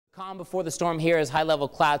Calm before the storm here as high-level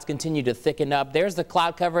clouds continue to thicken up. There's the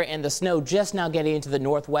cloud cover and the snow just now getting into the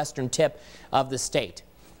northwestern tip of the state.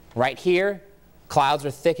 Right here, clouds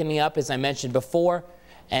are thickening up, as I mentioned before.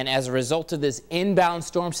 And as a result of this inbound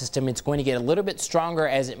storm system, it's going to get a little bit stronger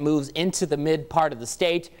as it moves into the mid part of the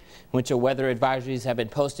state. Winter weather advisories have been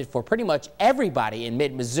posted for pretty much everybody in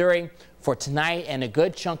mid-Missouri for tonight and a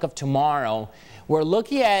good chunk of tomorrow. We're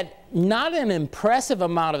looking at not an impressive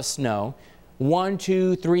amount of snow. 1,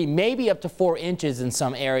 2, 3, maybe up to 4 inches in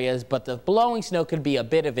some areas, but the blowing snow could be a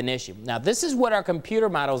bit of an issue. Now, this is what our computer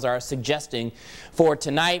models are suggesting for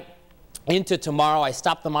tonight into tomorrow. I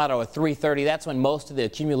stopped the model at 3:30. That's when most of the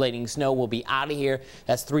accumulating snow will be out of here.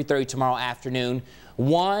 That's 3:30 tomorrow afternoon.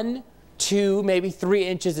 1, 2, maybe 3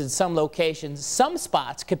 inches in some locations. Some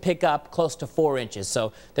spots could pick up close to 4 inches.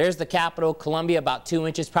 So there's the capital, Columbia, about 2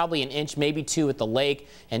 inches, probably an inch, maybe 2 at the lake,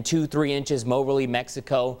 and 2, 3 inches, Moberly,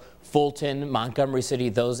 Mexico, Fulton, Montgomery City,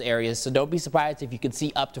 those areas. So don't be surprised if you can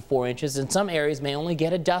see up to 4 inches. And some areas may only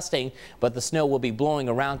get a dusting, but the snow will be blowing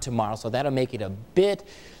around tomorrow, so that'll make it a bit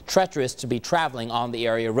treacherous to be traveling on the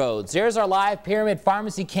area roads. There's our live Pyramid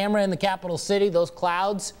Pharmacy camera in the capital city. Those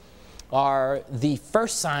clouds are the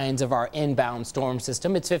first signs of our inbound storm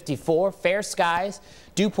system. It's 54, fair skies,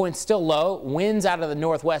 dew point still low, winds out of the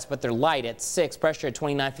northwest, but they're light at 6, pressure at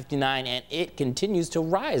 29.59, and it continues to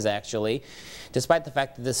rise actually, despite the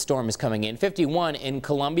fact that this storm is coming in. 51 in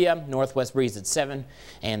Columbia, northwest breeze at 7,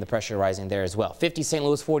 and the pressure rising there as well. 50 St.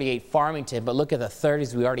 Louis, 48 Farmington, but look at the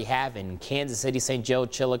 30s we already have in Kansas City, St. Joe,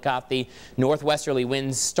 Chillicothe. Northwesterly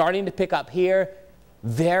winds starting to pick up here.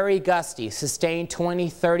 Very gusty, sustained 20,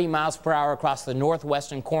 30 miles per hour across the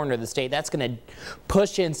northwestern corner of the state. That's going to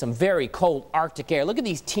push in some very cold Arctic air. Look at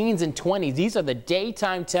these teens and 20s. These are the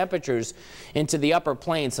daytime temperatures into the upper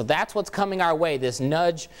plains. So that's what's coming our way. This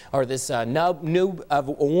nudge or this nube of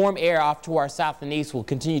warm air off to our south and east will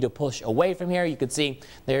continue to push away from here. You can see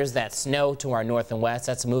there's that snow to our north and west.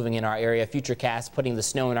 That's moving in our area. Futurecast putting the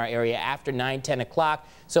snow in our area after 9, 10 o'clock.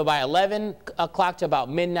 So by 11 o'clock to about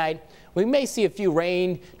midnight, we may see a few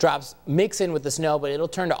raindrops mix in with the snow, but it'll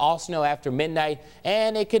turn to all snow after midnight,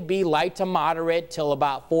 and it could be light to moderate till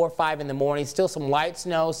about 4 or 5 in the morning. Still some light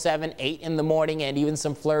snow, 7, 8 in the morning, and even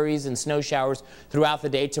some flurries and snow showers throughout the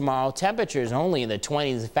day tomorrow. Temperatures only in the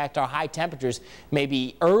 20s. In fact, our high temperatures may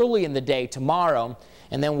be early in the day tomorrow,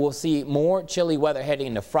 and then we'll see more chilly weather heading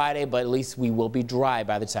into Friday, but at least we will be dry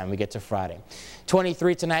by the time we get to Friday.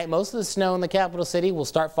 23 tonight. Most of the snow in the capital city will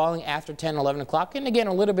start falling after 10, 11 o'clock, and again,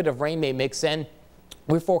 a little bit of rain may mix in.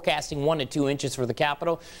 We're forecasting 1 to 2 inches for the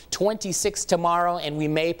capital. 26 tomorrow, and we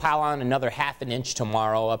may pile on another ½ an inch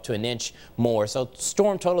tomorrow, up to an inch more. So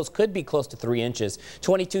storm totals could be close to 3 inches.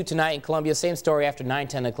 22 tonight in Columbia. Same story after 9,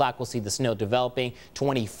 10 o'clock. We'll see the snow developing.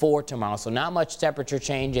 24 tomorrow. So not much temperature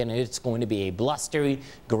change, and it's going to be a blustery,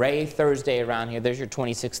 gray Thursday around here. There's your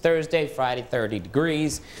 26 Thursday. Friday, 30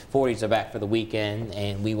 degrees. 40s are back for the weekend,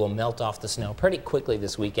 and we will melt off the snow pretty quickly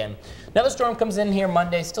this weekend. Another storm comes in here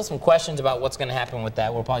Monday. Still some questions about what's going to happen with that.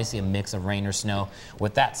 We'll probably see a mix of rain or snow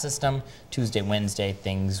with that system. Tuesday, Wednesday,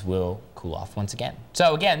 things will cool off once again.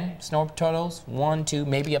 So again, snow totals 1, 2,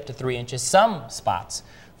 maybe up to 3 inches. Some spots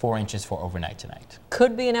 4 inches for overnight tonight.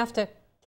 Could be enough to